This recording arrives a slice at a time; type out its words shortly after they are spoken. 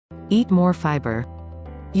Eat more fiber.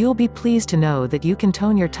 You'll be pleased to know that you can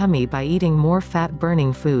tone your tummy by eating more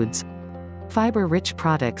fat-burning foods. Fiber-rich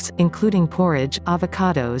products, including porridge,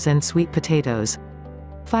 avocados and sweet potatoes.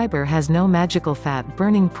 Fiber has no magical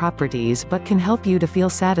fat-burning properties but can help you to feel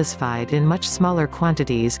satisfied in much smaller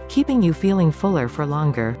quantities, keeping you feeling fuller for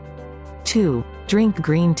longer. 2. Drink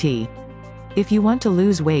green tea. If you want to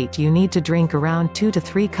lose weight, you need to drink around 2 to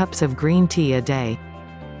 3 cups of green tea a day.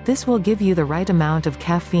 This will give you the right amount of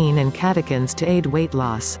caffeine and catechins to aid weight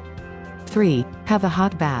loss. 3. Have a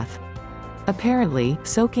hot bath. Apparently,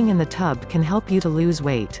 soaking in the tub can help you to lose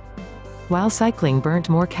weight. While cycling burnt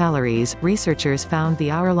more calories, researchers found the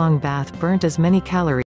hour-long bath burnt as many calories